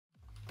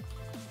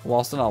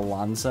Lost in a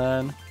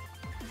lantern.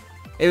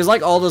 It was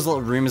like all those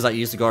little rumors that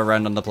used to go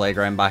around on the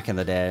playground back in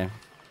the day.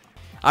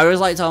 I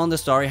always like telling the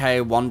story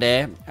how one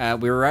day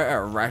we were out at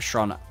a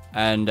restaurant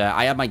and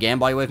I had my Game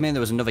Boy with me and there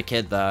was another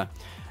kid there.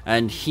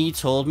 And he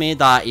told me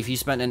that if you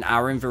spent an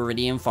hour in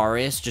Viridian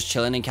Forest just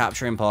chilling and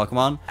capturing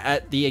Pokemon,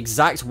 at the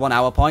exact 1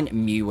 hour point,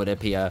 Mew would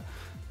appear.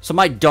 So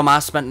my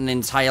dumbass spent an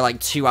entire like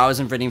 2 hours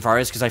in Viridian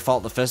Forest because I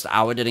thought the first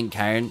hour didn't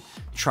count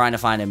trying to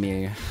find a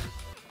Mew.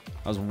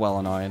 I was well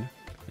annoyed.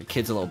 The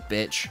kid's a little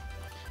bitch.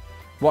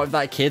 What if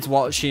that kid's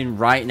watching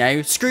right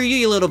now? Screw you,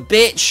 you little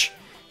bitch!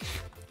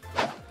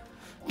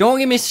 Don't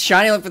give me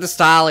shiny look for the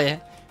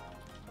Starly.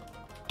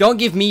 Don't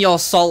give me your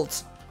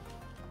salt.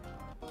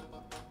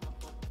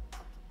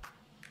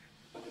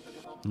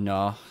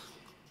 No.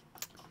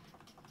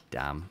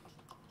 Damn.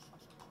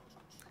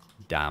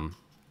 Damn.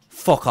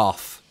 Fuck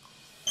off.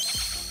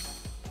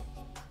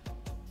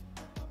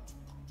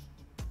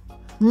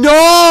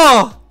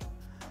 No!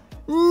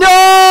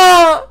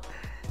 No!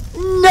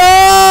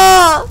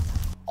 No!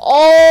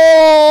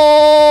 Oh!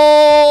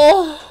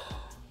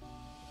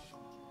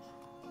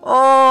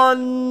 Oh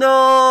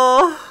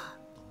no!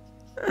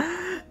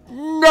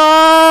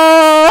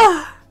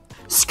 No!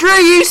 Screw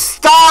you,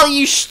 Star,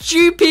 you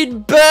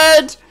stupid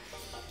bird!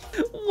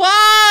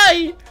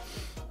 Why?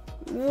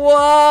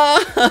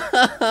 Why?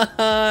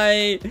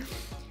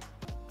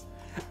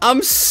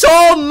 I'm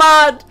so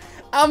mad!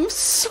 I'm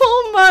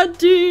so mad,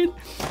 dude!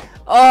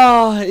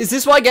 Oh, is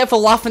this what I get for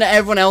laughing at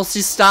everyone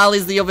else's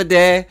Starlies the other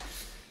day?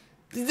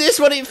 Is this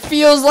what it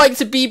feels like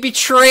to be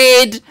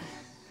betrayed?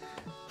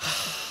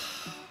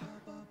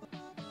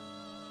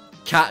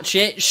 Catch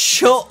it?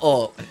 Shut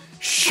up.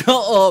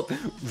 Shut up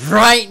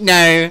right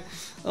now.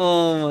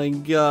 Oh my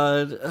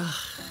god.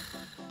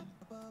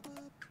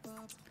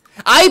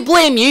 I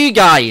blame you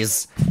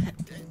guys.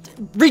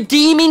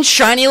 Redeeming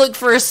shiny look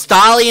for a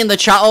Starly in the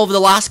chat over the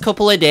last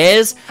couple of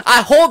days.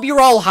 I hope you're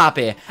all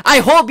happy. I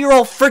hope you're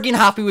all friggin'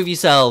 happy with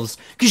yourselves.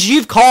 Because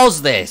you've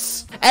caused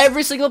this.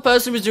 Every single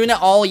person was doing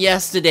it all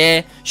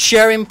yesterday.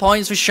 Sharing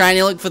points for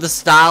shiny look for the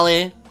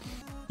Starly.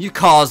 You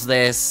caused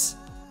this.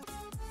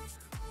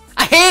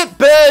 I hate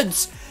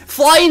birds.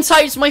 Flying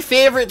type's my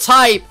favorite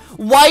type.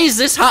 Why is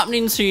this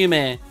happening to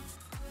me?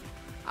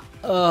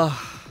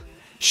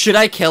 Should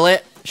I kill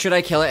it? Should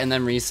I kill it and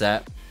then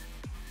reset?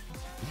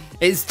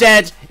 It's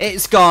dead.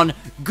 It's gone.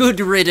 Good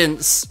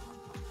riddance.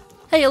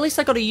 Hey, at least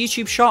I got a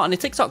YouTube short and a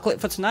TikTok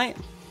clip for tonight.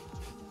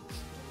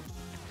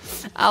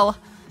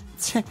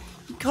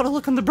 Gotta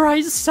look on the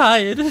bright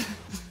side.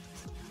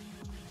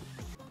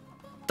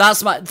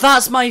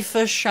 That's my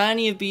first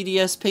shiny of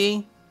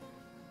BDSP.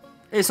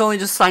 It's only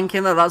just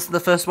thinking that that's the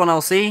first one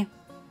I'll see.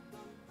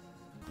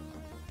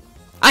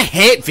 I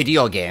hate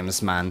video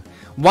games, man.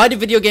 Why do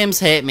video games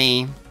hate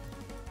me?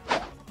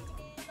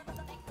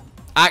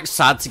 Act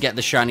sad to get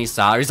the shiny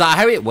star. Is that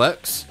how it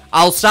works?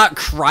 I'll start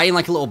crying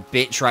like a little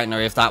bitch right now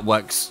if that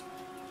works.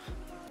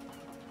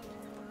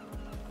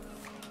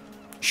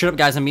 Shut up,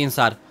 guys. I'm being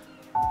sad.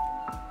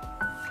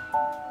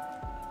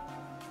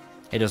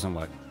 It doesn't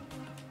work.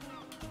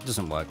 It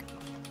doesn't work.